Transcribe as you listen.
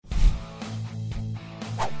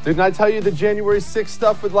Didn't I tell you the January 6th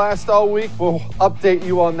stuff would last all week? We'll update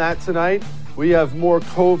you on that tonight. We have more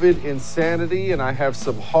COVID insanity, and I have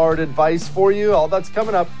some hard advice for you. All that's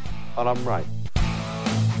coming up on I'm Right.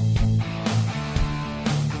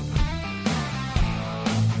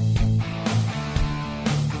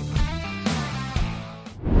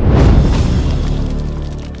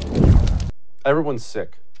 Everyone's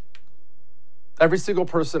sick. Every single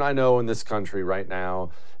person I know in this country right now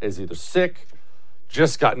is either sick,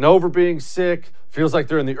 just gotten over being sick, feels like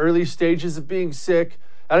they're in the early stages of being sick.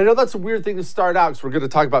 And I know that's a weird thing to start out because we're going to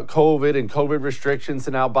talk about COVID and COVID restrictions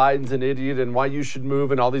and how Biden's an idiot and why you should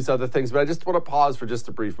move and all these other things. But I just want to pause for just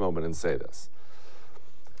a brief moment and say this.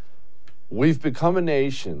 We've become a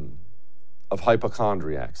nation of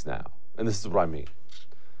hypochondriacs now. And this is what I mean.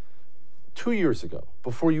 2 years ago,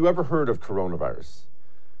 before you ever heard of coronavirus,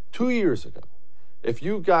 2 years ago, if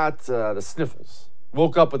you got the sniffles,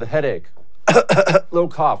 woke up with a headache, little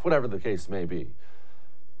cough, whatever the case may be,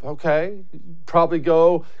 okay, probably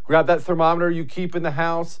go grab that thermometer you keep in the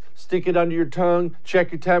house, stick it under your tongue,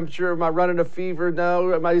 check your temperature. Am I running a fever?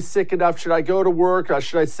 No. Am I sick enough? Should I go to work?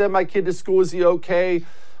 Should I send my kid to school? Is he okay?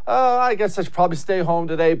 I guess I should probably stay home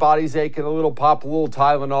today. Body's aching a little, pop a little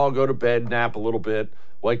Tylenol, go to bed, nap a little bit,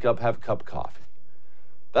 wake up, have a cup of coffee.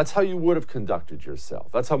 That's how you would have conducted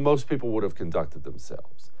yourself. That's how most people would have conducted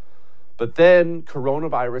themselves. But then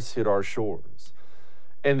coronavirus hit our shores.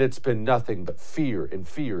 And it's been nothing but fear and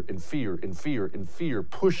fear and fear and fear and fear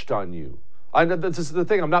pushed on you. I know this is the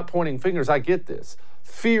thing. I'm not pointing fingers. I get this.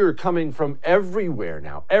 Fear coming from everywhere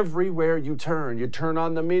now. Everywhere you turn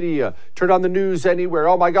on the media, turn on the news anywhere.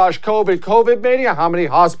 Oh my gosh, COVID mania. How many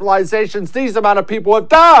hospitalizations? These amount of people have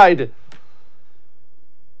died.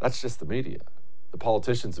 That's just the media. The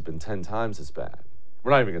politicians have been 10 times as bad.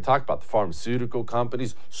 We're not even going to talk about the pharmaceutical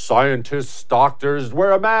companies, scientists, doctors,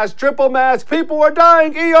 wear a mask, triple mask, people are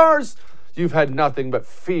dying, ERs. You've had nothing but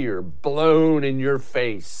fear blown in your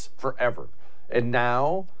face forever. And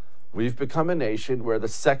now we've become a nation where the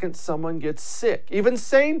second someone gets sick, even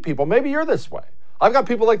sane people, maybe you're this way. I've got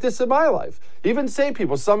people like this in my life. Even sane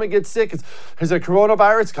people, someone gets sick, is it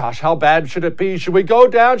coronavirus? Gosh, how bad should it be? Should we go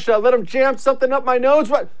down? Should I let them jam something up my nose?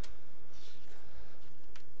 What?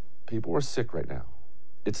 People are sick right now.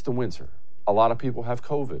 It's the winter. A lot of people have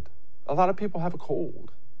COVID. A lot of people have a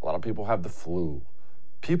cold. A lot of people have the flu.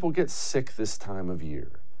 People get sick this time of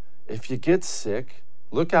year. If you get sick,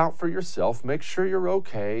 look out for yourself. Make sure you're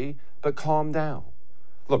okay, but calm down.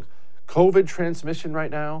 Look, COVID transmission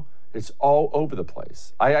right now, it's all over the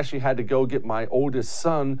place. I actually had to go get my oldest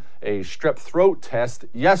son a strep throat test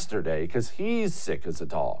yesterday because he's sick as a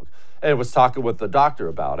dog. And I was talking with the doctor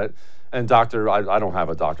about it. And doctor, I don't have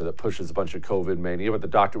a doctor that pushes a bunch of COVID mania, but the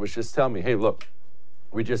doctor was just telling me, hey, look,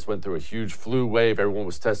 we just went through a huge flu wave. Everyone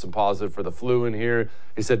was testing positive for the flu in here.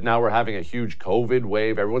 He said, now we're having a huge COVID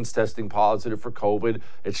wave. Everyone's testing positive for COVID.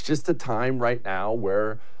 It's just a time right now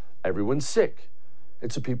where everyone's sick.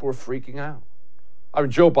 And so people are freaking out. I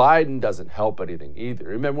mean, Joe Biden doesn't help anything either.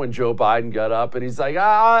 Remember when Joe Biden got up and he's like,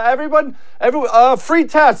 everyone, free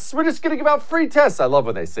tests. We're just going to give out free tests. I love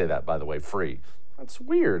when they say that, by the way, free. That's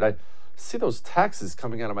weird. I see those taxes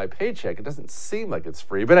coming out of my paycheck. It doesn't seem like it's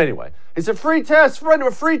free. But anyway, he said free tests,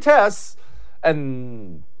 free tests.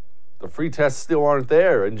 And the free tests still aren't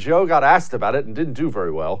there. And Joe got asked about it and didn't do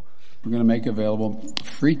very well. We're going to make available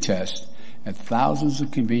free tests at thousands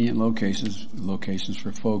of convenient locations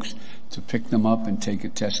for folks to pick them up and take a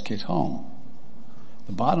test kit home.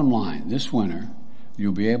 The bottom line, this winter,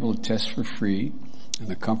 you'll be able to test for free in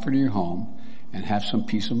the comfort of your home and have some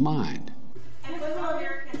peace of mind.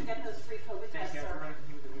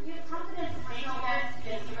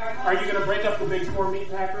 Are you going to break up the big four meat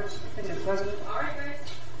packers, Mr. President? All right, guys.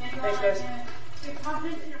 Thanks, guys. You're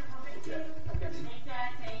confident in your perfect team. Okay.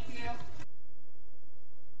 Thank you.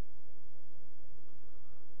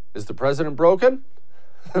 Is the president broken?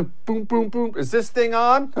 Boom, boom, boom. Is this thing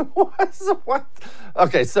on? What?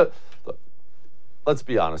 Okay, so look, let's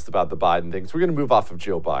be honest about the Biden things. We're going to move off of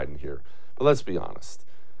Joe Biden here. But let's be honest.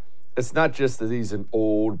 It's not just that he's an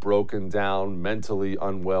old, broken down, mentally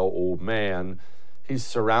unwell old man. He's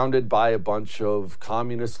surrounded by a bunch of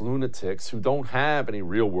communist lunatics who don't have any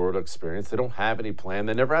real-world experience. They don't have any plan.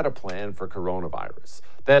 They never had a plan for coronavirus.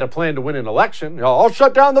 They had a plan to win an election. I'll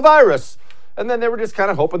shut down the virus. And then they were just kind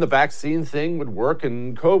of hoping the vaccine thing would work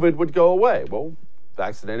and COVID would go away. Well,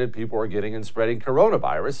 vaccinated people are getting and spreading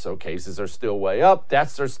coronavirus, so cases are still way up.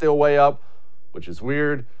 Deaths are still way up, which is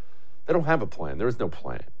weird. They don't have a plan. There is no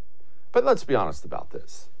plan. But let's be honest about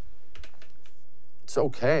this. It's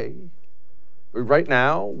okay. Right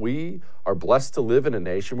now, we are blessed to live in a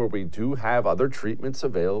nation where we do have other treatments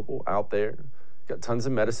available out there. Got tons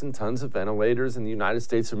of medicine, tons of ventilators in the United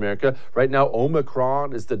States of America. Right now,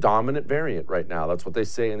 Omicron is the dominant variant right now. That's what they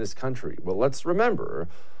say in this country. Well, let's remember,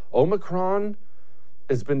 Omicron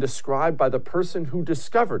has been described by the person who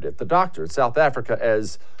discovered it, the doctor in South Africa,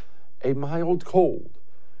 as a mild cold.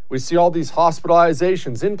 We see all these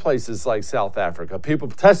hospitalizations in places like South Africa, people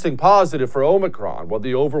testing positive for Omicron. Well,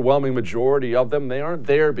 the overwhelming majority of them, they aren't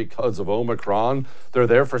there because of Omicron. They're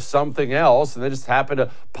there for something else, and they just happen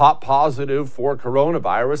to pop positive for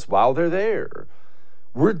coronavirus while they're there.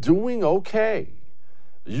 We're doing okay.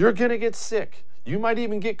 You're going to get sick. You might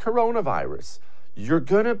even get coronavirus. You're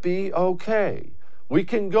going to be okay. We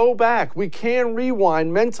can go back. We can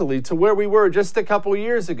rewind mentally to where we were just a couple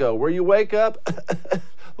years ago, where you wake up,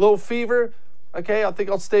 little fever. Okay, I think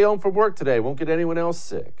I'll stay home from work today. Won't get anyone else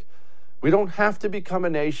sick. We don't have to become a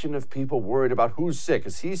nation of people worried about who's sick.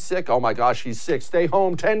 Is he sick? Oh my gosh, he's sick. Stay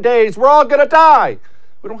home 10 days. We're all going to die.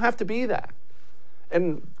 We don't have to be that.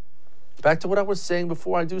 And back to what I was saying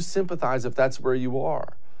before, I do sympathize if that's where you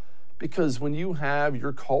are. Because when you have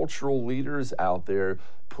your cultural leaders out there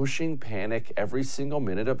pushing panic every single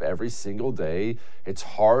minute of every single day, it's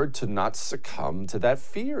hard to not succumb to that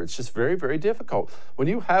fear. It's just very, very difficult. When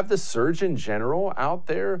you have the Surgeon General out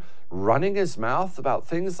there running his mouth about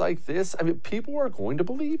things like this, I mean, people are going to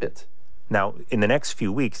believe it. Now, in the next few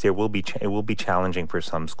weeks, it will be challenging for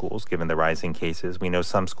some schools, given the rising cases. We know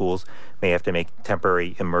some schools may have to make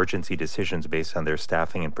temporary emergency decisions based on their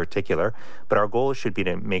staffing in particular, but our goal should be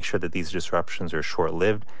to make sure that these disruptions are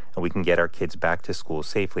short-lived and we can get our kids back to school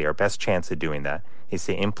safely. Our best chance of doing that is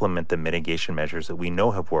to implement the mitigation measures that we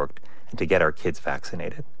know have worked and to get our kids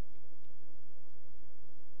vaccinated.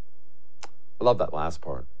 I love that last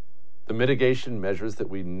part. The mitigation measures that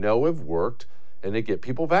we know have worked and they get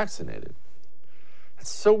people vaccinated. It's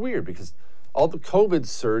so weird because all the COVID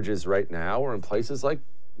surges right now are in places like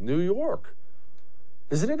New York.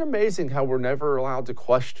 Isn't it amazing how we're never allowed to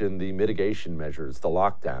question the mitigation measures, the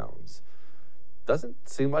lockdowns? Doesn't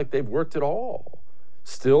seem like they've worked at all.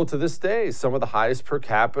 Still to this day, some of the highest per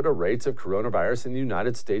capita rates of coronavirus in the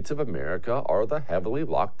United States of America are the heavily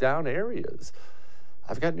locked down areas.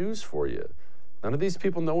 I've got news for you. None of these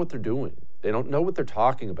people know what they're doing. They don't know what they're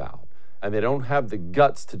talking about. And they don't have the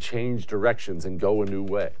guts to change directions and go a new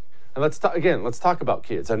way. And let's talk about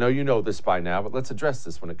kids. I know you know this by now, but let's address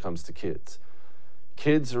this when it comes to kids.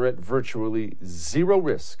 Kids are at virtually zero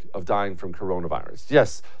risk of dying from coronavirus.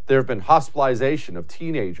 Yes, there have been hospitalization of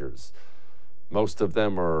teenagers. Most of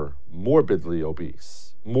them are morbidly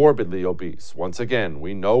obese. Morbidly obese. Once again,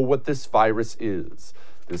 we know what this virus is.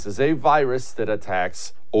 This is a virus that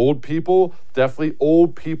attacks old people, definitely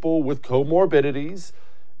old people with comorbidities.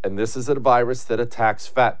 And this is a virus that attacks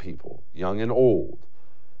fat people, young and old.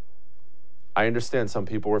 I understand some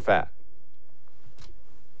people are fat.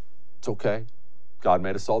 It's okay. God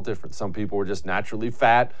made us all different. Some people are just naturally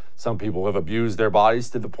fat. Some people have abused their bodies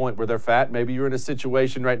to the point where they're fat. Maybe you're in a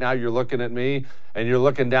situation right now, you're looking at me, and you're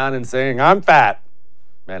looking down and saying, I'm fat.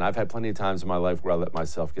 Man, I've had plenty of times in my life where I let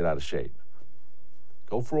myself get out of shape.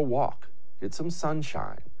 Go for a walk. Get some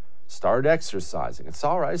sunshine. Start exercising. It's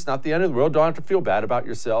all right. It's not the end of the world. Don't have to feel bad about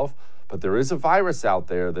yourself. But there is a virus out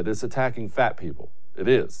there that is attacking fat people. It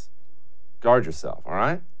is. Guard yourself, all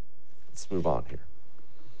right? Let's move on here.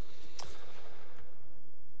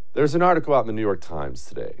 There's an article out in the New York Times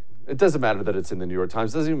today. It doesn't matter that it's in the New York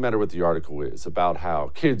Times. It doesn't even matter what the article is, about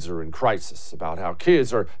how kids are in crisis, about how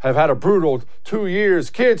kids have had a brutal 2 years.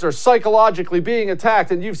 Kids are psychologically being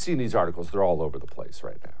attacked. And you've seen these articles. They're all over the place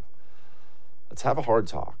right now. Let's have a hard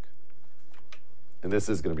talk. And this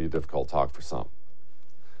is going to be a difficult talk for some.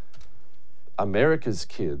 America's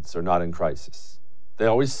kids are not in crisis. They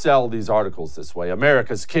always sell these articles this way.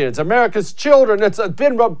 America's kids, America's children. It's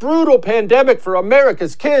been a brutal pandemic for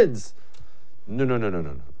America's kids.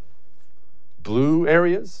 No. Blue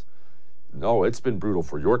areas? No, it's been brutal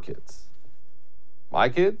for your kids. My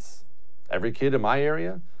kids, every kid in my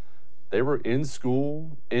area, they were in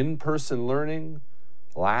school, in-person learning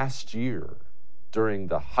last year during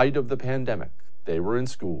the height of the pandemic. They were in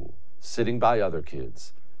school, sitting by other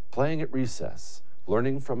kids, playing at recess,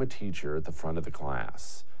 learning from a teacher at the front of the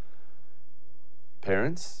class.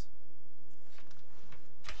 Parents,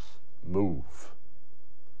 move.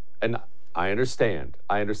 And I understand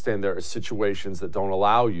there are situations that don't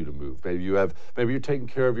allow you to move. Maybe you're taking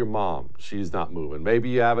care of your mom. She's not moving. Maybe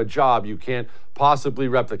you have a job you can't possibly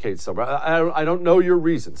replicate somewhere. I don't know your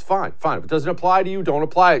reasons. Fine. If it doesn't apply to you, don't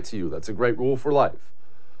apply it to you. That's a great rule for life.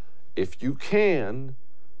 If you can,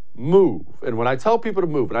 move. And when I tell people to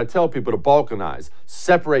move, and I tell people to balkanize,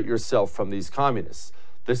 separate yourself from these communists,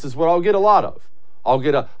 this is what I'll get a lot of.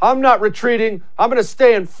 I'm not retreating. I'm going to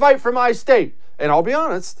stay and fight for my state. And I'll be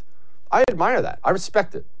honest, I admire that. I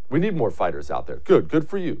respect it. We need more fighters out there. Good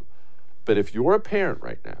for you. But if you're a parent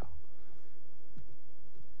right now,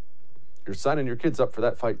 you're signing your kids up for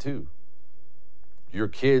that fight too. Your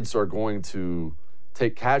kids are going to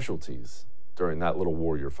take casualties during that little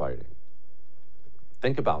war you're fighting.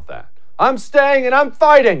 Think about that. I'm staying and I'm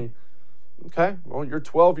fighting. Okay, well, your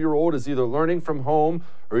 12-year-old is either learning from home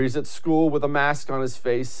or he's at school with a mask on his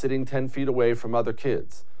face, sitting 10 feet away from other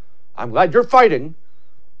kids. I'm glad you're fighting.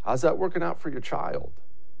 How's that working out for your child?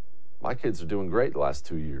 My kids are doing great the last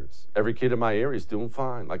 2 years. Every kid in my area is doing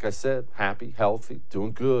fine. Like I said, happy, healthy,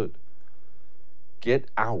 doing good. Get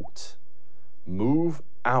out. Move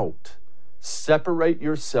out. Separate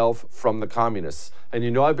yourself from the communists. And you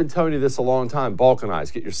know, I've been telling you this a long time.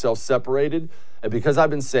 Balkanize. Get yourself separated. And because I've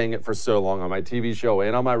been saying it for so long on my TV show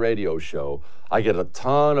and on my radio show, I get a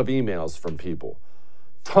ton of emails from people.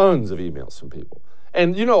 Tons of emails from people.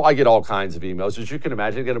 And you know, I get all kinds of emails. As you can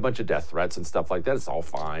imagine, I get a bunch of death threats and stuff like that. It's all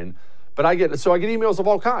fine. But I get emails of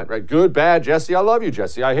all kinds, right? Good, bad, Jesse, I love you,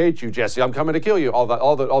 Jesse, I hate you, Jesse, I'm coming to kill you, all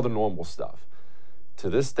the normal stuff. To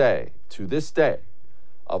this day,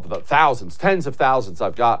 of the thousands, tens of thousands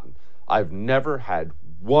I've gotten, I've never had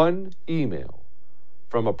one email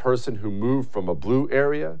from a person who moved from a blue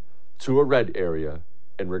area to a red area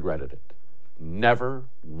and regretted it. Never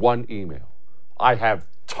one email. I have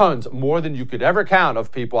tons, more than you could ever count,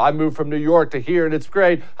 of people. I moved from New York to here and it's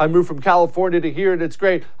great. I moved from California to here and it's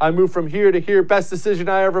great. I moved from here to here. Best decision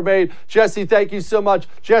I ever made. Jesse, thank you so much.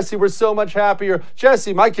 Jesse, we're so much happier.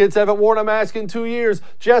 Jesse, my kids haven't worn a mask in 2 years.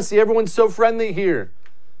 Jesse, everyone's so friendly here.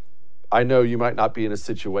 I know you might not be in a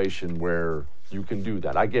situation where you can do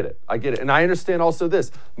that. I get it. And I understand also this.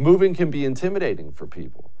 Moving can be intimidating for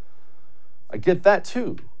people. I get that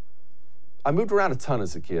too. I moved around a ton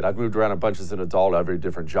as a kid. I've moved around a bunch as an adult, every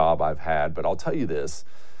different job I've had. But I'll tell you this,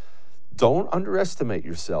 don't underestimate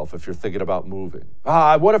yourself if you're thinking about moving.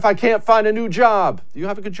 What if I can't find a new job? Do you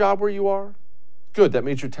have a good job where you are? Good, that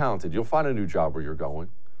means you're talented. You'll find a new job where you're going.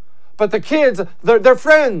 But the kids, they're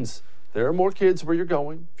friends. There are more kids where you're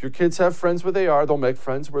going. If your kids have friends where they are, they'll make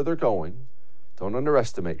friends where they're going. Don't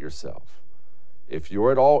underestimate yourself. If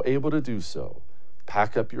you're at all able to do so,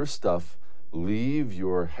 pack up your stuff, leave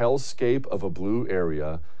your hellscape of a blue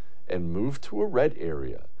area and move to a red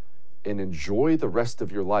area and enjoy the rest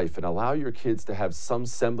of your life and allow your kids to have some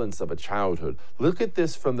semblance of a childhood. Look at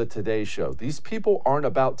this from the Today Show. These people aren't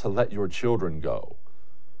about to let your children go.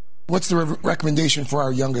 What's the recommendation for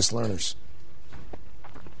our youngest learners?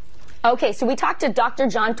 Okay, so we talked to Dr.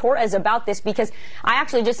 John Torres about this because I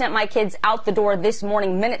actually just sent my kids out the door this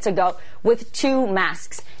morning, minutes ago, with 2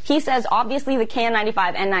 masks. He says obviously the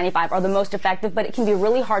KN95 and N95 are the most effective, but it can be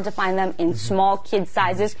really hard to find them in small kid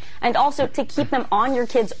sizes. And also to keep them on your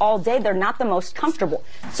kids all day, they're not the most comfortable.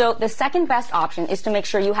 So the second best option is to make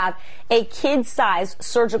sure you have a kid-size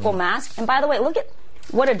surgical mask. And by the way, look at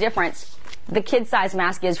what a difference the kid-size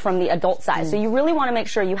mask is from the adult size. So you really want to make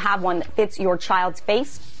sure you have one that fits your child's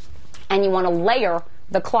face. And you want to layer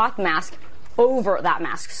the cloth mask over that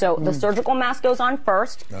mask. So the surgical mask goes on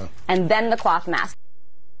first, and then the cloth mask.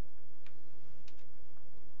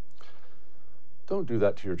 Don't do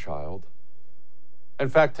that to your child. In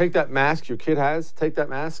fact, take that mask your kid has, take that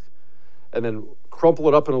mask, and then crumple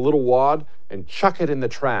it up in a little wad and chuck it in the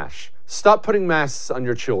trash. Stop putting masks on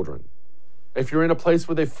your children. If you're in a place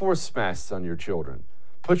where they force masks on your children,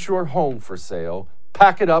 put your home for sale,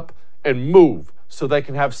 pack it up, and move, so they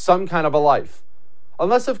can have some kind of a life.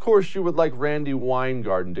 Unless, of course, you would like Randy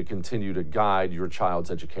Weingarten to continue to guide your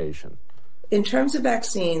child's education. In terms of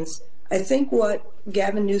vaccines, I think what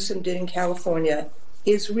Gavin Newsom did in California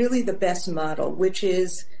is really the best model, which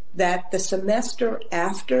is that the semester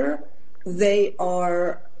after they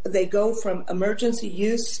go from emergency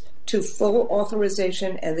use to full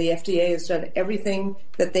authorization, and the FDA has done everything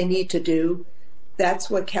that they need to do. That's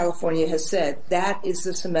what California has said. That is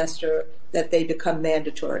the semester that they become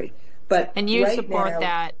mandatory. But and you right support now,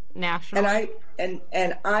 that nationally? And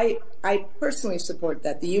I personally support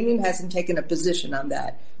that. The union hasn't taken a position on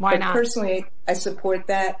that. Why not? Personally, I support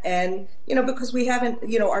that, and because we haven't,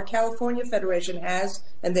 our California Federation has,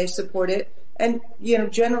 and they support it. And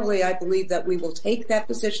generally, I believe that we will take that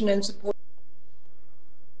position and support.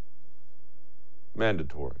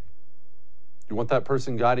 Mandatory. You want that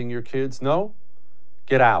person guiding your kids? No?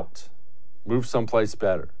 Get out. Move someplace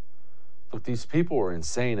better. Look, these people are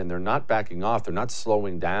insane, and they're not backing off. They're not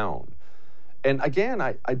slowing down. And again,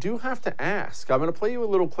 I do have to ask. I'm going to play you a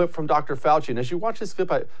little clip from Dr. Fauci. And as you watch this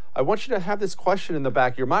clip, I want you to have this question in the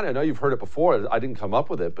back of your mind. I know you've heard it before. I didn't come up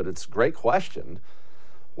with it, but it's a great question.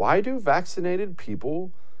 Why do vaccinated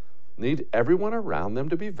people need everyone around them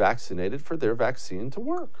to be vaccinated for their vaccine to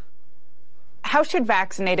work. How should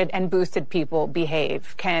vaccinated and boosted people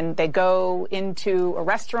behave? Can they go into a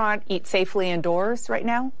restaurant, eat safely indoors right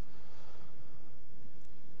now?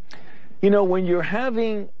 You know, when you're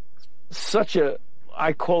having such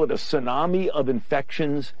I call it a tsunami of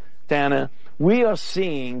infections, Dana, we are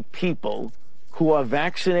seeing people who are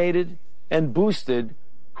vaccinated and boosted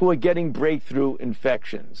who are getting breakthrough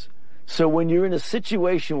infections. So when you're in a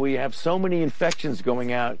situation where you have so many infections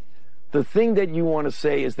going out, the thing that you want to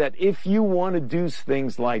say is that if you want to do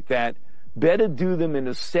things like that, better do them in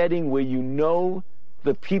a setting where you know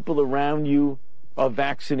the people around you are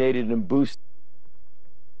vaccinated and boosted.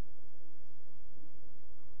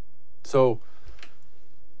 So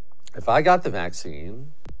if I got the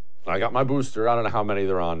vaccine, I got my booster, I don't know how many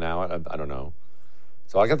they're on now, I don't know.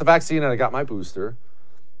 So I got the vaccine and I got my booster.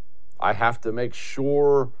 I have to make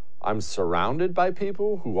sure I'm surrounded by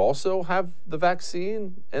people who also have the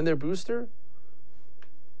vaccine and their booster?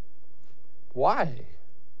 Why?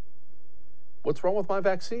 What's wrong with my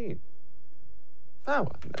vaccine? Oh,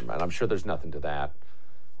 well, never mind. I'm sure there's nothing to that.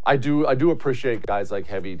 I do appreciate guys like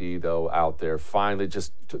Heavy D, though, out there finally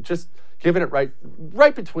just giving it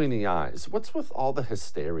right between the eyes. What's with all the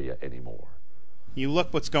hysteria anymore? You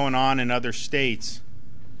look what's going on in other states.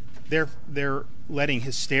 They're letting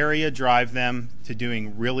hysteria drive them to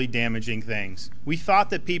doing really damaging things. We thought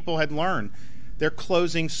that people had learned. They're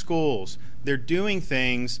closing schools. They're doing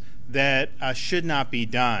things that should not be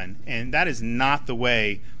done, and that is not the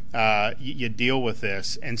way you deal with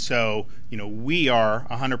this. And so, we are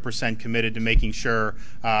 100% committed to making sure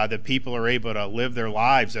that people are able to live their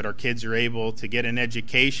lives, that our kids are able to get an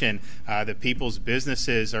education, that people's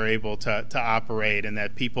businesses are able to operate, and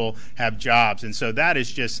that people have jobs. And so that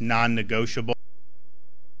is just non-negotiable.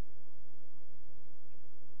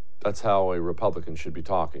 That's how a Republican should be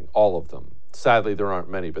talking, all of them. Sadly, there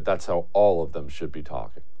aren't many, but that's how all of them should be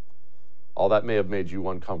talking. All that may have made you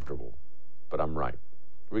uncomfortable, but I'm right.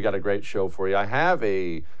 We got a great show for you. I have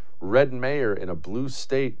a red mayor in a blue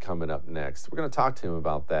state coming up next. We're going to talk to him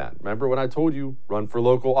about that. Remember when I told you, run for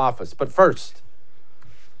local office. But first,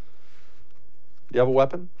 you have a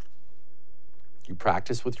weapon? You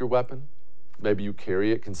practice with your weapon? Maybe you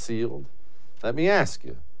carry it concealed? Let me ask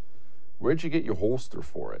you, where'd you get your holster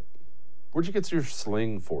for it? Where'd you get your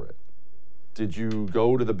sling for it? Did you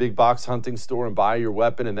go to the big box hunting store and buy your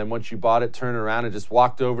weapon, and then once you bought it, turn around and just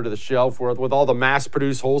walked over to the shelf with all the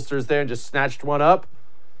mass-produced holsters there and just snatched one up?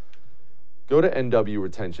 Go to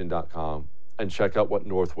nwretention.com and check out what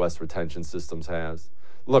Northwest Retention Systems has.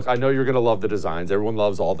 Look, I know you're going to love the designs. Everyone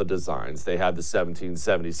loves all the designs. They have the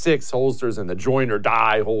 1776 holsters and the join or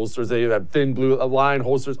die holsters. They have thin blue line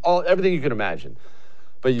holsters, everything you can imagine.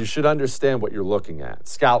 But you should understand what you're looking at.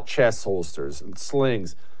 Scout chest holsters,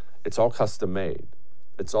 slings. It's all custom made.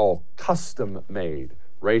 It's all custom made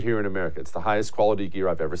right here in America. It's the highest quality gear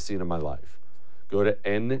I've ever seen in my life. Go to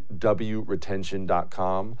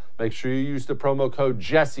nwretention.com. Make sure you use the promo code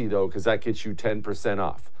Jesse, though, because that gets you 10%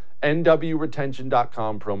 off.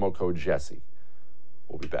 nwretention.com, promo code Jesse.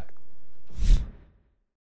 We'll be back.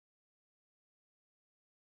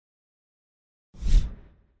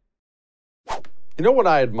 You know what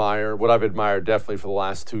I admire, what I've admired definitely for the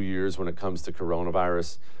last 2 years when it comes to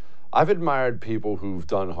coronavirus? I've admired people who've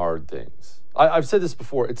done hard things. I've said this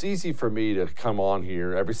before. It's easy for me to come on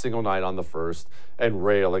here every single night on the first and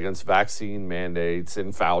rail against vaccine mandates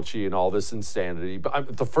and Fauci and all this insanity.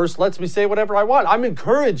 But the first lets me say whatever I want. I'm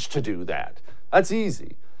encouraged to do that. That's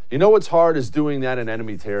easy. You know what's hard is doing that in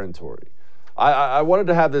enemy territory. I wanted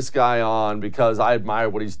to have this guy on because I admire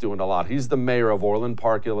what he's doing a lot. He's the mayor of Orland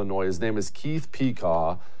Park, Illinois. His name is Keith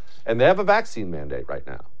Pecaw, and they have a vaccine mandate right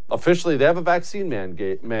now. Officially, they have a vaccine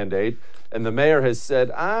mandate, and the mayor has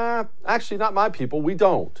said, actually, not my people, we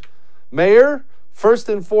don't. Mayor, first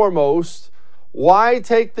and foremost, why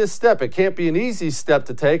take this step? It can't be an easy step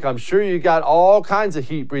to take. I'm sure you got all kinds of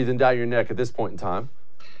heat breathing down your neck at this point in time.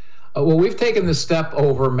 Well, we've taken the step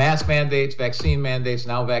over mask mandates, vaccine mandates,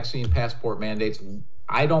 now vaccine passport mandates.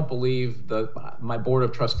 I don't believe, my board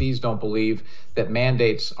of trustees don't believe that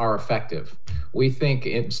mandates are effective. We think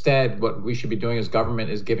instead what we should be doing as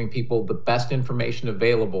government is giving people the best information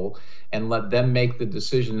available and let them make the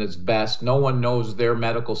decision that's best. No one knows their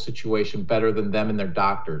medical situation better than them and their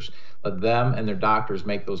doctors. Let them and their doctors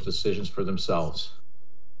make those decisions for themselves.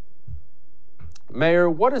 Mayor,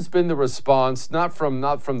 what has been the response, not from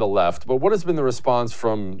the left, but what has been the response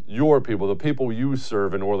from your people, the people you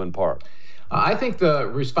serve in Orland Park? I think the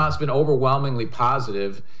response has been overwhelmingly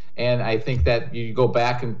positive, and I think that you go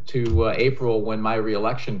back into April when my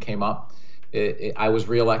reelection came up, I was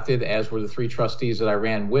reelected, as were the 3 trustees that I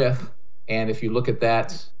ran with. And if you look at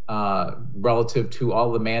that relative to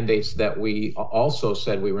all the mandates that we also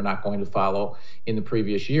said we were not going to follow in the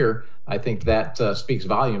previous year, I think that speaks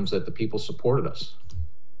volumes that the people supported us.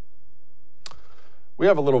 We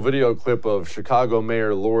have a little video clip of Chicago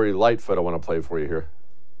Mayor Lori Lightfoot I want to play for you here.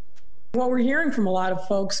 What we're hearing from a lot of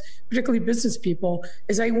folks, particularly business people,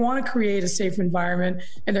 is they want to create a safe environment,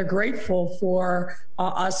 and they're grateful for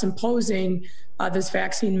us imposing this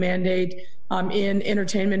vaccine mandate in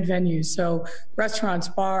entertainment venues, so restaurants,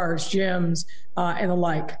 bars, gyms, and the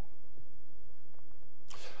like.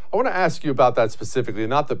 I want to ask you about that specifically,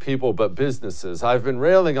 not the people, but businesses. I've been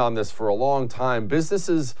railing on this for a long time.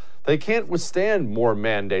 Businesses, they can't withstand more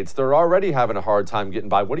mandates. They're already having a hard time getting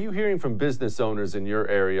by. What are you hearing from business owners in your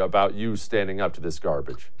area about you standing up to this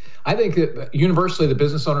garbage? I think that universally the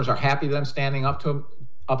business owners are happy that I'm standing up to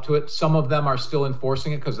it. Some of them are still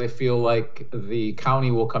enforcing it because they feel like the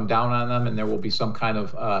county will come down on them and there will be some kind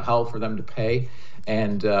of hell for them to pay.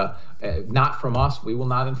 And not from us. We will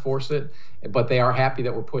not enforce it. But they are happy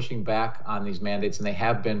that we're pushing back on these mandates, and they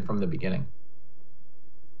have been from the beginning.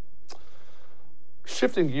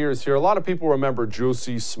 Shifting gears here, a lot of people remember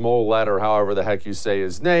Jussie Smollett, or however the heck you say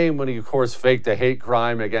his name, when he, of course, faked a hate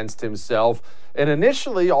crime against himself. And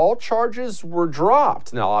initially, all charges were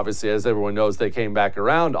dropped. Now, obviously, as everyone knows, they came back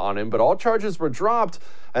around on him, but all charges were dropped.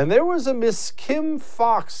 And there was a Miss Kim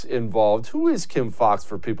Foxx involved. Who is Kim Foxx,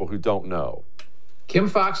 for people who don't know? Kim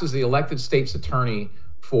Foxx is the elected state's attorney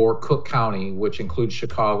for Cook County, which includes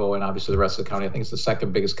Chicago and obviously the rest of the county. I think it's the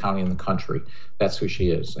second biggest county in the country. That's who she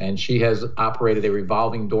is. And she has operated a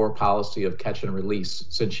revolving door policy of catch and release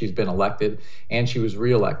since she's been elected, and she was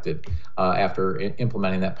reelected after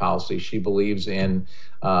implementing that policy. She believes in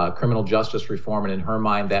criminal justice reform, and in her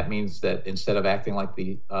mind, that means that instead of acting like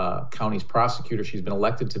the county's prosecutor she's been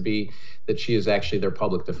elected to be, that she is actually their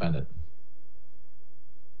public defendant.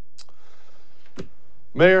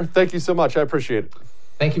 Mayor, thank you so much. I appreciate it.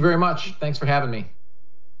 Thank you very much. Thanks for having me.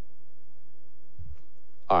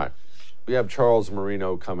 All right. We have Charles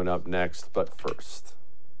Marino coming up next, but first,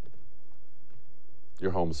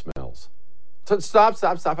 your home smells. So stop.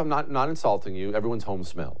 I'm not insulting you. Everyone's home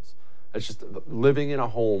smells. It's just living in a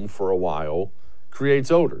home for a while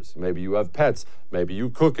creates odors. Maybe you have pets. Maybe you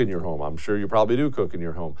cook in your home. I'm sure you probably do cook in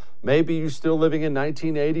your home. Maybe you're still living in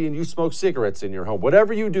 1980 and you smoke cigarettes in your home.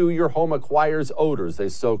 Whatever you do, your home acquires odors. They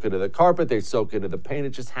soak into the carpet. They soak into the paint. It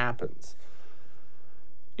just happens.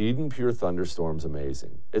 Eden Pure Thunderstorm's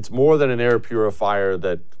amazing. It's more than an air purifier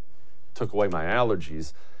that took away my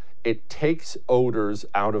allergies. It takes odors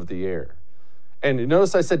out of the air. And you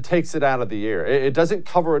notice I said takes it out of the air. It doesn't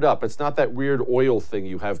cover it up. It's not that weird oil thing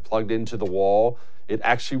you have plugged into the wall. It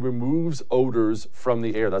actually removes odors from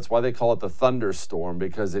the air. That's why they call it the thunderstorm,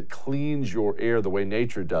 because it cleans your air the way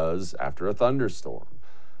nature does after a thunderstorm.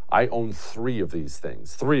 I own 3 of these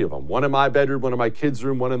things, 3 of them. One in my bedroom, one in my kids'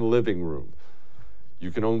 room, one in the living room. You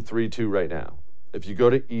can own 3 too right now. If you go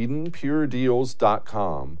to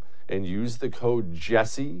EdenPureDeals.com and use the code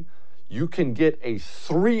Jesse, you can get a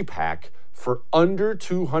 3-pack for under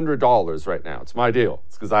 $200 right now. It's my deal.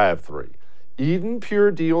 It's because I have 3.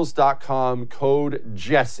 EdenPureDeals.com, code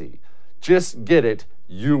Jesse. Just get it.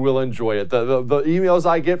 You will enjoy it. The emails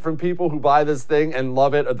I get from people who buy this thing and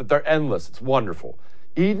love it, they're endless. It's wonderful.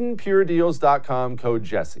 EdenPureDeals.com, code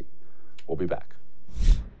Jesse. We'll be back.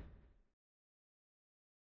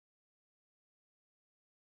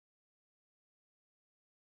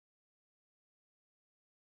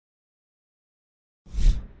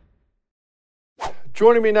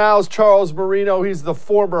 Joining me now is Charles Marino. He's the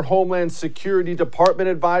former Homeland Security Department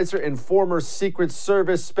advisor and former Secret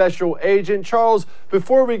Service special agent. Charles,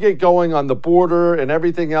 before we get going on the border and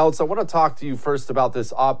everything else, I want to talk to you first about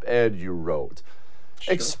this op-ed you wrote.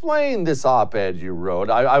 Sure. Explain this op-ed you wrote.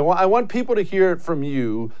 I want people to hear it from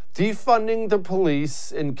you. Defunding the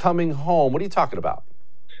police and coming home. What are you talking about?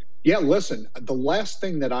 Yeah, listen, the last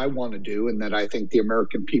thing that I want to do and that I think the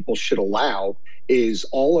American people should allow is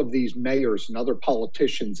all of these mayors and other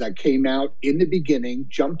politicians that came out in the beginning,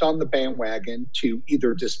 jumped on the bandwagon to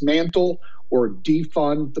either dismantle or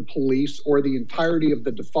defund the police or the entirety of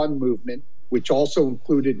the defund movement, which also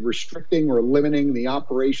included restricting or limiting the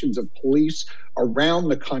operations of police around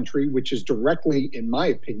the country, which is directly, in my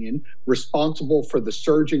opinion, responsible for the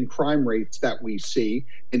surge in crime rates that we see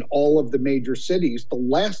in all of the major cities. The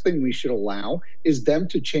last thing we should allow is them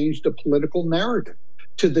to change the political narrative.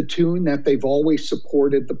 to the tune that they've always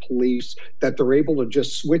supported the police, that they're able to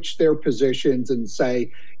just switch their positions and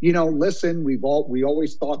say, you know, listen, we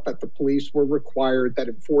always thought that the police were required, that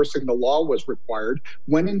enforcing the law was required,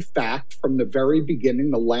 when in fact, from the very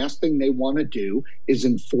beginning, the last thing they want to do is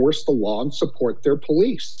enforce the law and support their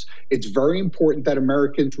police. It's very important that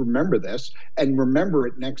Americans remember this and remember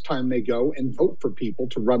it next time they go and vote for people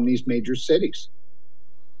to run these major cities.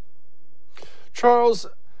 Charles,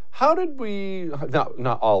 how did we,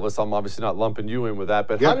 not all of us, I'm obviously not lumping you in with that,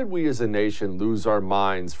 but how did we as a nation lose our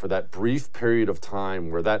minds for that brief period of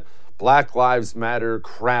time where that Black Lives Matter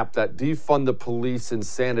crap, that defund the police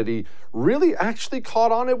insanity really actually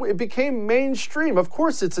caught on? It became mainstream. Of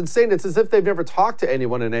course, it's insane. It's as if they've never talked to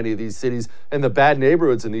anyone in any of these cities and the bad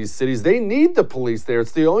neighborhoods in these cities. They need the police there.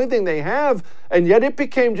 It's the only thing they have, and yet it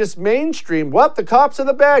became just mainstream. What? The cops are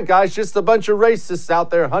the bad guys, just a bunch of racists out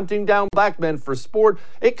there hunting down black men for sport.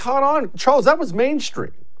 It caught on. Charles, that was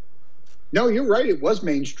mainstream. No, you're right. It was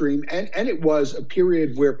mainstream, and it was a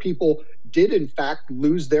period where people did in fact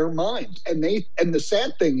lose their minds. And the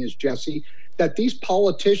sad thing is, Jesse, that these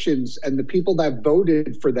politicians and the people that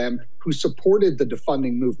voted for them who supported the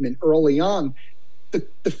defunding movement early on,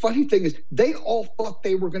 the funny thing is they all thought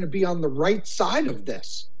they were going to be on the right side of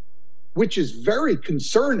this, which is very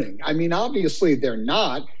concerning. I mean, obviously they're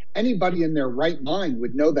not. Anybody in their right mind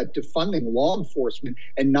would know that defunding law enforcement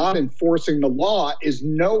and not enforcing the law is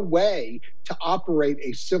no way to operate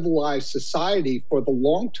a civilized society for the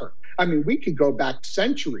long term. I mean, we could go back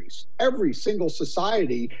centuries. Every single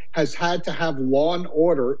society has had to have law and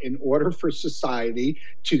order in order for society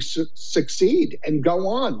to succeed and go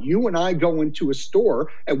on. You and I go into a store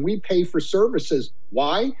and we pay for services.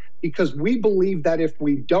 Why? Because we believe that if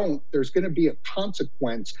we don't, there's going to be a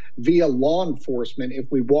consequence via law enforcement if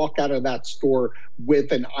we walk out of that store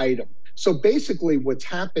with an item. So basically what's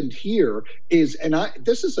happened here is, and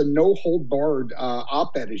this is a no-hold-barred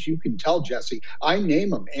op-ed, as you can tell, Jesse. I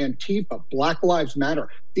name them: Antifa, Black Lives Matter.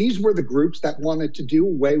 These were the groups that wanted to do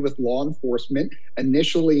away with law enforcement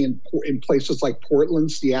initially in places like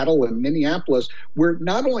Portland, Seattle, and Minneapolis, where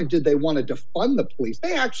not only did they want to defund the police,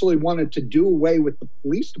 they actually wanted to do away with the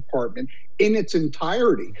police department in its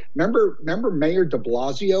entirety. Remember Mayor de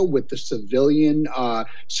Blasio with the civilian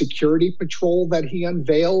security patrol that he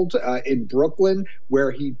unveiled in Brooklyn, where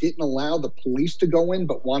he didn't allow the police to go in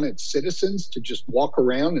but wanted citizens to just walk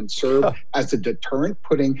around and serve as a deterrent,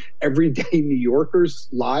 putting everyday New Yorkers'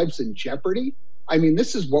 lives in jeopardy? I mean,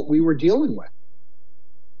 this is what we were dealing with.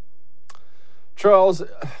 Charles,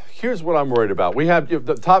 here's what I'm worried about. We have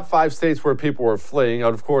the top 5 states where people are fleeing.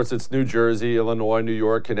 Of course, it's New Jersey, Illinois, New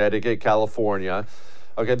York, Connecticut, California.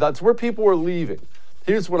 Okay, that's where people are leaving.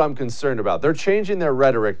 Here's what I'm concerned about. They're changing their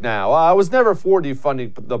rhetoric now. I was never for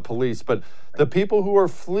defunding the police, but the people who are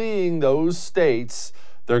fleeing those states,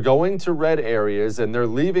 they're going to red areas and they're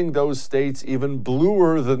leaving those states even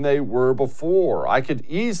bluer than they were before. I could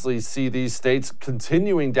easily see these states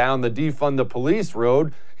continuing down the defund the police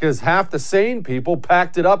road because half the sane people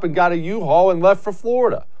packed it up and got a U-Haul and left for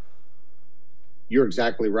Florida. You're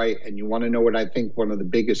exactly right. And you want to know what I think one of the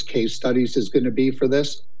biggest case studies is going to be for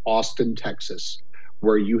this? Austin, Texas,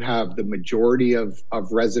 where you have the majority of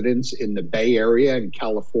residents in the Bay Area in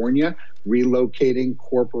California relocating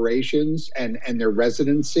corporations and their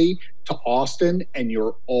residency to Austin, and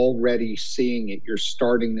you're already seeing it. You're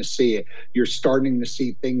starting to see it. You're starting to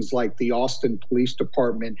see things like the Austin Police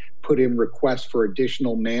Department put in requests for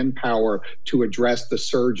additional manpower to address the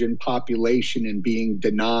surge in population and being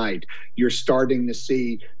denied. You're starting to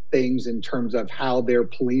see things in terms of how their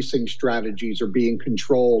policing strategies are being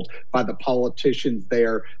controlled by the politicians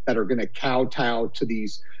there that are going to kowtow to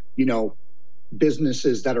these,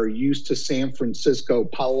 businesses that are used to San Francisco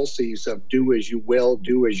policies of do as you will,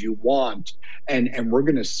 do as you want. And we're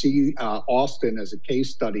going to see Austin as a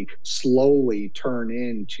case study slowly turn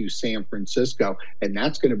into San Francisco. And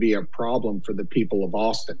that's going to be a problem for the people of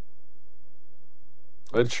Austin.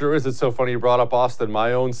 It sure is. It's so funny you brought up Austin.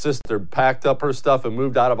 My own sister packed up her stuff and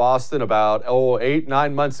moved out of Austin about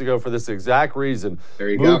 8-9 months ago for this exact reason. There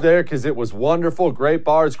you moved go. there because it was wonderful, great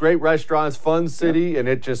bars, great restaurants, fun city, and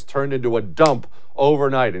it just turned into a dump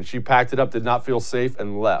overnight. And she packed it up, did not feel safe,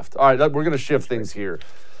 and left. All right, we're going to shift things here.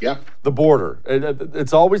 Yeah. The border.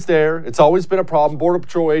 It's always there. It's always been a problem. Border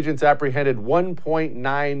Patrol agents apprehended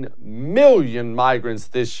 1.9 million migrants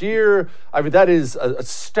this year. I mean, that is a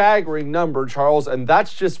staggering number, Charles, and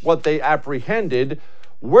that's just what they apprehended.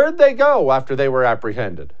 Where'd they go after they were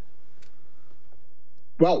apprehended?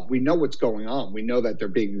 Well, we know what's going on. We know that they're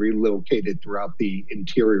being relocated throughout the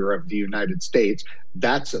interior of the United States.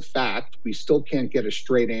 That's a fact. We still can't get a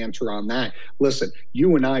straight answer on that. Listen,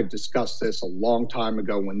 you and I have discussed this a long time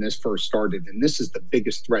ago when this first started, and this is the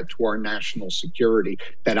biggest threat to our national security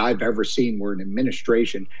that I've ever seen, where an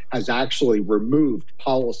administration has actually removed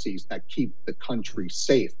policies that keep the country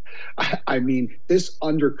safe. I mean, this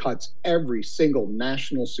undercuts every single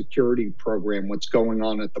national security program, what's going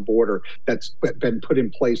on at the border that's been put in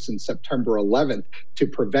place since September 11th to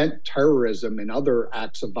prevent terrorism and other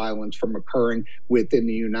acts of violence from occurring within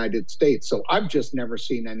the United States. So I've just never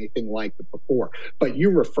seen anything like it before. But you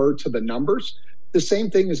refer to the numbers. The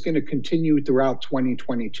same thing is going to continue throughout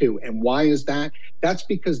 2022. And why is that? That's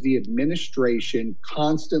because the administration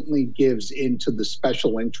constantly gives into the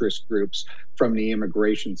special interest groups from the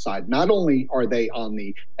immigration side. Not only are they on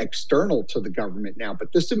the external to the government now,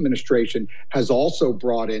 but this administration has also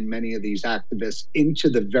brought in many of these activists into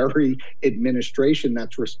the very administration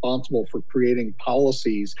that's responsible for creating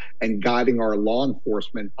policies and guiding our law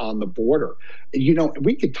enforcement on the border. You know,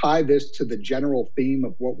 we could tie this to the general theme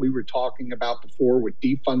of what we were talking about before with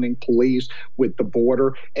defunding police, with the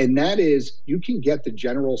border, and that is you can get the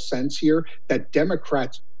general sense here that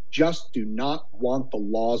Democrats just do not want the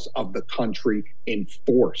laws of the country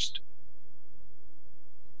enforced.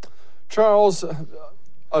 Charles,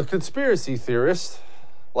 a conspiracy theorist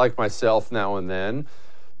like myself now and then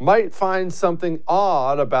might find something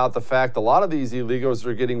odd about the fact a lot of these illegals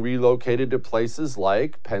are getting relocated to places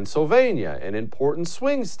like Pennsylvania, an important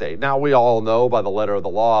swing state. Now, we all know by the letter of the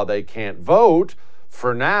law they can't vote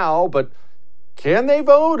for now, but can they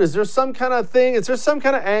vote? Is there some kind of thing? Is there some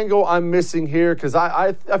kind of angle I'm missing here? Because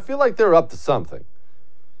I feel like they're up to something.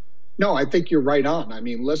 No, I think you're right on. I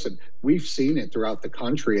mean, listen, we've seen it throughout the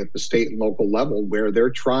country at the state and local level where they're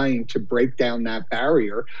trying to break down that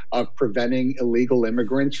barrier of preventing illegal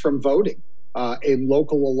immigrants from voting in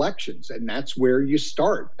local elections. And that's where you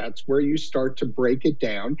start. That's where you start to break it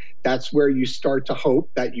down. That's where you start to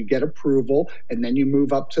hope that you get approval, and then you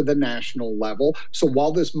move up to the national level. So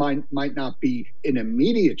while this might not be an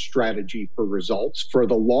immediate strategy for results, for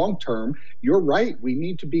the long term, you're right. We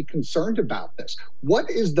need to be concerned about this. What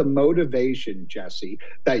is the motivation, Jesse,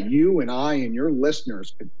 that you and I and your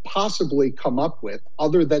listeners could possibly come up with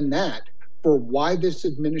other than that for why this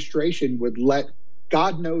administration would let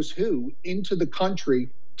God knows who into the country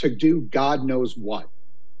to do God knows what?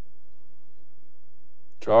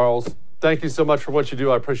 Charles, thank you so much for what you do.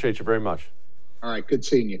 I appreciate you very much. All right, good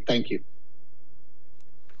seeing you. Thank you.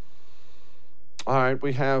 All right,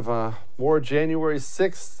 we have more January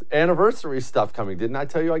 6th anniversary stuff coming. Didn't I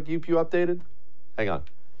tell you I'd keep you updated? Hang on.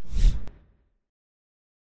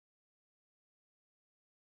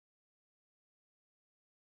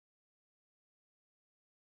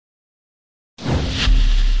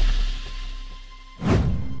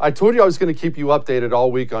 I told you I was going to keep you updated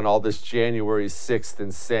all week on all this January 6th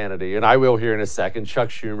insanity, and I will here in a second. Chuck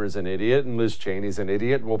Schumer's an idiot, and Liz Cheney's an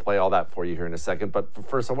idiot, and we'll play all that for you here in a second. But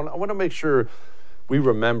first, I want to make sure we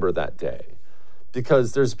remember that day,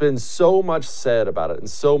 because there's been so much said about it, and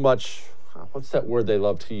so much, what's that word they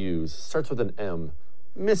love to use? It starts with an M.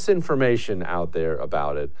 Misinformation out there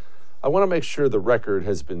about it. I want to make sure the record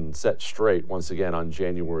has been set straight once again on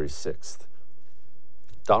January 6th.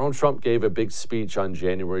 Donald Trump gave a big speech on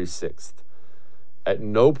January 6th. At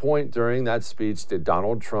no point during that speech did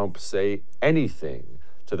Donald Trump say anything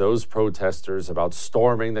to those protesters about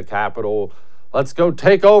storming the Capitol. Let's go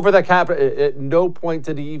take over the Capitol. At no point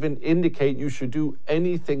did he even indicate you should do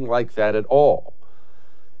anything like that at all.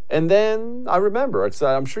 And then I remember,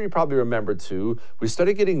 I'm sure you probably remember too, we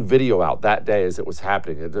started getting video out that day as it was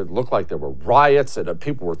happening. It looked like there were riots and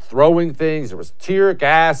people were throwing things. There was tear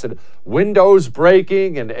gas and windows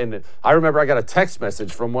breaking. And I remember I got a text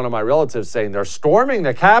message from one of my relatives saying they're storming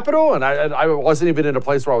the Capitol. And I wasn't even in a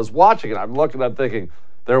place where I was watching it. I'm looking, I'm thinking,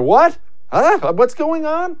 they're what? Huh? What's going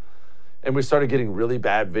on? And we started getting really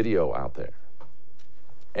bad video out there.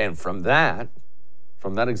 And from that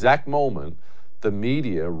exact moment, the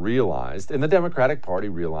media realized, and the Democratic Party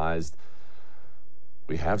realized,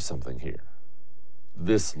 we have something here.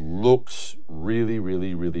 This looks really,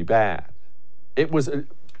 really, really bad. It was,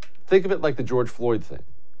 think of it like the George Floyd thing.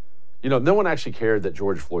 You know, no one actually cared that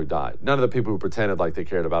George Floyd died. None of the people who pretended like they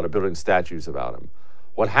cared about it, building statues about him.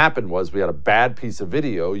 What happened was we had a bad piece of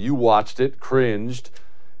video, you watched it, cringed,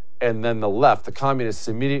 and then the left, the communists,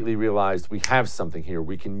 immediately realized we have something here,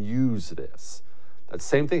 we can use this. That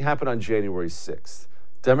same thing happened on January 6th.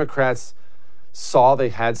 Democrats saw they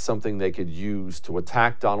had something they could use to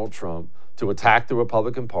attack Donald Trump, to attack the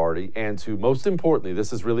Republican Party, and to, most importantly,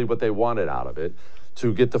 this is really what they wanted out of it,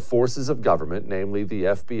 to get the forces of government, namely the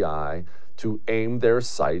FBI, to aim their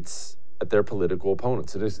sights at their political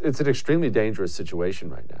opponents. It's an extremely dangerous situation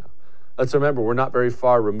right now. Let's remember, we're not very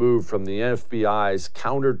far removed from the FBI's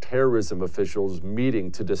counterterrorism officials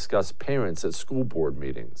meeting to discuss parents at school board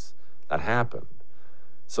meetings. That happened.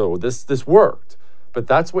 So this worked. But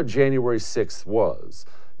that's what January 6th was.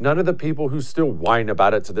 None of the people who still whine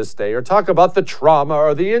about it to this day or talk about the trauma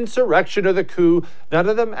or the insurrection or the coup, none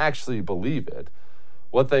of them actually believe it.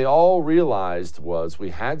 What they all realized was we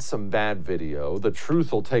had some bad video. The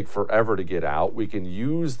truth will take forever to get out. We can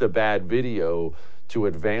use the bad video to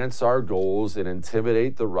advance our goals and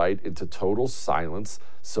intimidate the right into total silence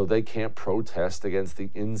so they can't protest against the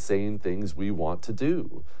insane things we want to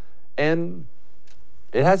do. And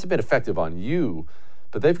it hasn't been effective on you,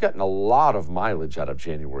 but they've gotten a lot of mileage out of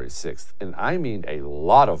January 6th. And I mean a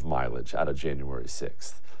lot of mileage out of January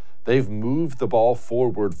 6th. They've moved the ball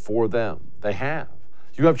forward for them. They have.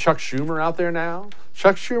 You have Chuck Schumer out there now.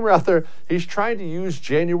 Chuck Schumer out there, he's trying to use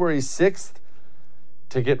January 6th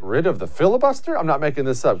to get rid of the filibuster? I'm not making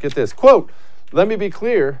this up. Get this. Quote, let me be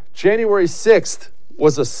clear. January 6th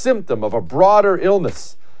was a symptom of a broader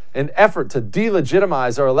illness, an effort to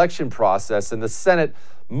delegitimize our election process, and the Senate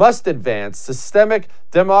must advance systemic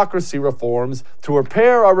democracy reforms to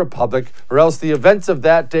repair our republic, or else the events of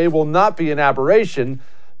that day will not be an aberration.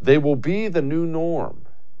 They will be the new norm.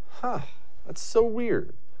 That's so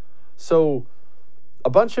weird. So a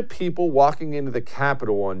bunch of people walking into the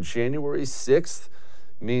Capitol on January 6th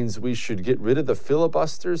means we should get rid of the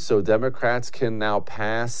filibuster so Democrats can now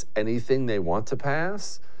pass anything they want to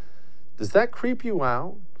pass? Does that creep you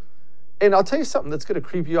out? And I'll tell you something that's going to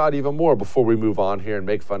creep you out even more before we move on here and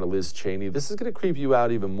make fun of Liz Cheney. This is going to creep you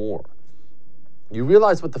out even more. You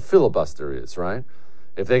realize what the filibuster is, right?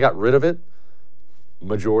 If they got rid of it,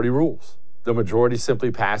 majority rules. The majority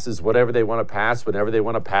simply passes whatever they want to pass, whenever they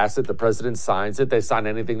want to pass it. The president signs it. They sign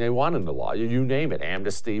anything they want into law. You name it,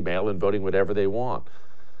 amnesty, mail-in voting, whatever they want.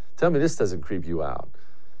 Tell me this doesn't creep you out.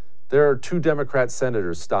 There are 2 Democrat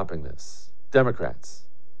senators stopping this. Democrats.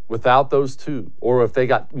 Without those 2, or if they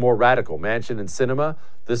got more radical, Manchin and Sinema,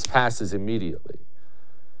 this passes immediately.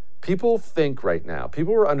 People think right now,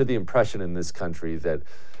 people are under the impression in this country that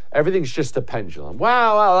everything's just a pendulum.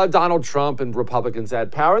 Wow, Donald Trump and Republicans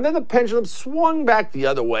had power, and then the pendulum swung back the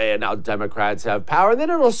other way, and now Democrats have power, and then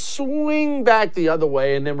it'll swing back the other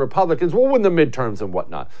way, and then Republicans will win the midterms and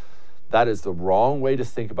whatnot. That is the wrong way to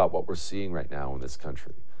think about what we're seeing right now in this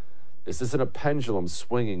country. This isn't a pendulum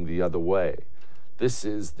swinging the other way. This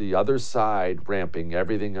is the other side ramping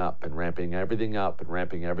everything up and ramping everything up and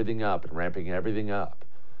ramping everything up and ramping everything up.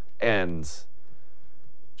 And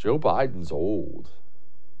Joe Biden's old.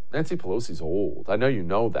 Nancy Pelosi's old. I know you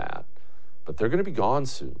know that. But they're going to be gone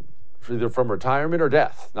soon, either from retirement or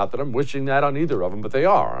death. Not that I'm wishing that on either of them, but they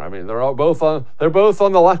are. I mean, they're both on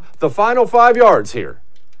the final 5 yards here.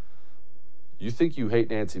 You think you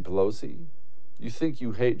hate Nancy Pelosi? You think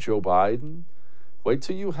you hate Joe Biden? Wait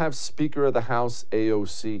till you have Speaker of the House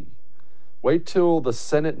AOC. Wait till the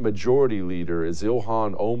Senate Majority Leader is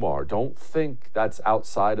Ilhan Omar. Don't think that's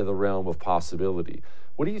outside of the realm of possibility.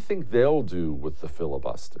 What do you think they'll do with the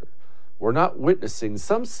filibuster? We're not witnessing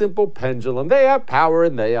some simple pendulum. They have power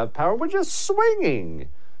and they have power. We're just swinging.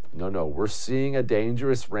 No, we're seeing a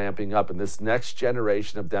dangerous ramping up in this next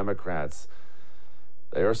generation of Democrats.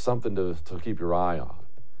 They are something to keep your eye on.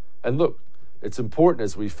 And look, it's important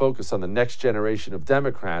as we focus on the next generation of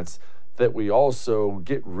Democrats that we also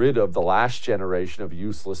get rid of the last generation of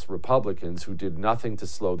useless Republicans who did nothing to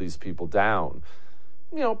slow these people down.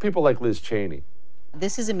 You know, people like Liz Cheney.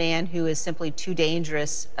 This is a man who is simply too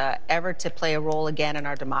dangerous ever to play a role again in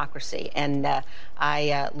our democracy. And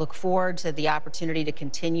I look forward to the opportunity to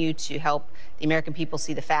continue to help the American people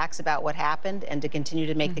see the facts about what happened and to continue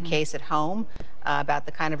to make the case at home about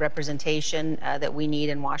the kind of representation that we need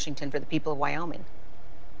in Washington for the people of Wyoming.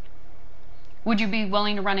 Would you be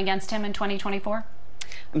willing to run against him in 2024?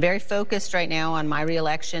 I'm very focused right now on my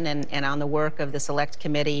reelection and on the work of the Select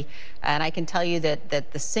Committee. And I can tell you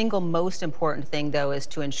that the single most important thing, though, is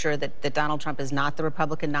to ensure that Donald Trump is not the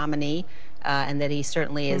Republican nominee and that he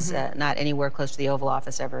certainly is not anywhere close to the Oval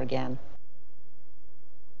Office ever again.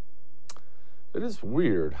 It is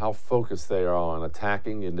weird how focused they are on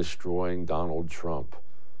attacking and destroying Donald Trump.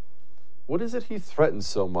 What is it he threatens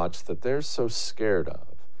so much that they're so scared of?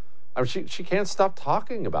 I mean, she can't stop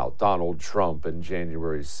talking about Donald Trump and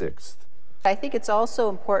January 6th. I think it's also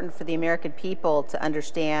important for the American people to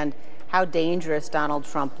understand how dangerous Donald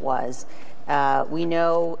Trump was. We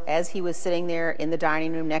know as he was sitting there in the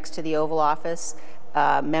dining room next to the Oval Office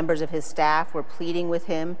Members of his staff were pleading with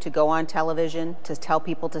him to go on television, to tell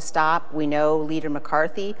people to stop. We know Leader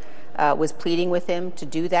McCarthy was pleading with him to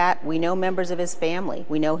do that. We know members of his family.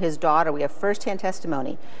 We know his daughter. We have firsthand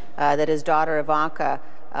testimony that his daughter Ivanka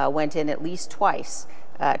went in at least twice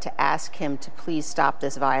to ask him to please stop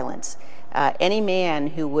this violence. Any man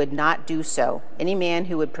who would not do so, any man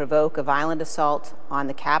who would provoke a violent assault on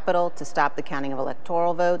the Capitol to stop the counting of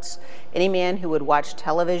electoral votes, any man who would watch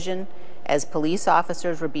television as police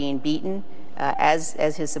officers were being beaten,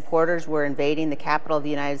 as his supporters were invading the Capitol of the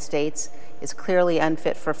United States, is clearly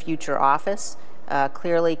unfit for future office,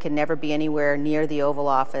 clearly can never be anywhere near the Oval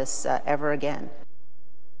Office ever again.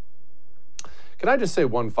 Can I just say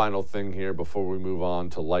one final thing here before we move on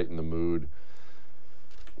to lighten the mood?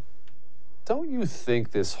 Don't you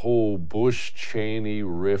think this whole Bush-Cheney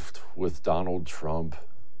rift with Donald Trump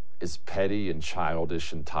is petty and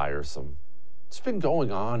childish and tiresome? It's been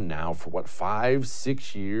going on now for, what, 5,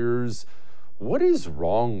 6 years? What is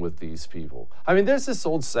wrong with these people? I mean, there's this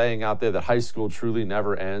old saying out there that high school truly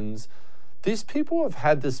never ends. These people have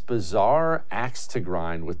had this bizarre axe to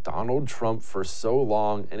grind with Donald Trump for so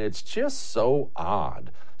long, and it's just so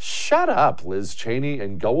odd. Shut up, Liz Cheney,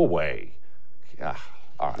 and go away. Yeah,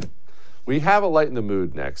 all right. We have a lighten the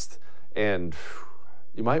mood next, and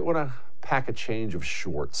you might want to pack a change of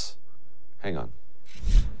shorts. Hang on.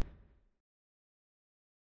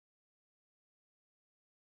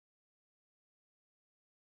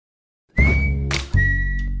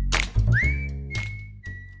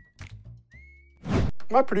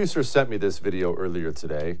 My producer sent me this video earlier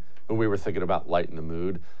today when we were thinking about lighten the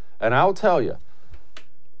mood, and I'll tell you,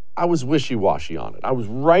 I was wishy-washy on it. I was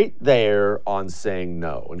right there on saying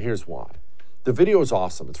no, and here's why. The video is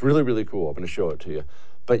awesome. It's really, really cool. I'm going to show it to you.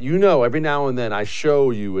 But you know, every now and then I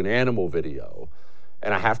show you an animal video,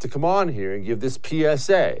 and I have to come on here and give this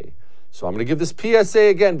PSA. So I'm going to give this PSA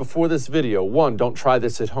again before this video. 1, don't try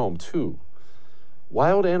this at home. 2,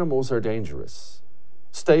 wild animals are dangerous.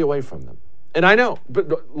 Stay away from them. And I know,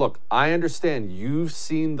 but look, I understand you've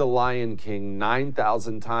seen The Lion King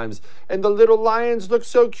 9,000 times, and the little lions look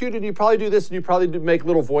so cute, and you probably do this, and you probably make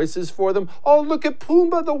little voices for them. Oh, look at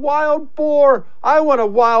Pumbaa, the wild boar. I want a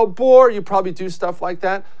wild boar. You probably do stuff like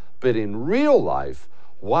that. But in real life,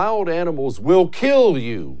 wild animals will kill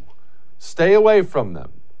you. Stay away from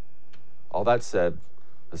them. All that said,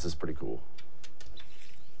 this is pretty cool.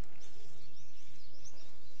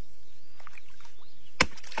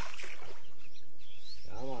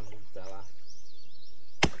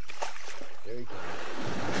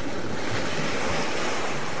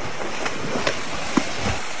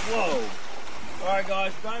 Whoa. Alright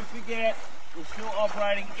guys, don't forget, we're still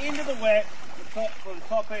operating into the wet for the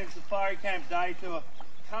Top End Safari Camp Day Tour.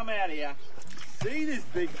 Come out here, see this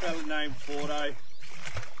big fella named Fordo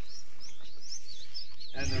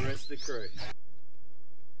and the rest of the crew.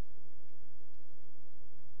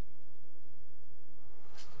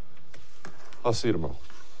 I'll see you tomorrow.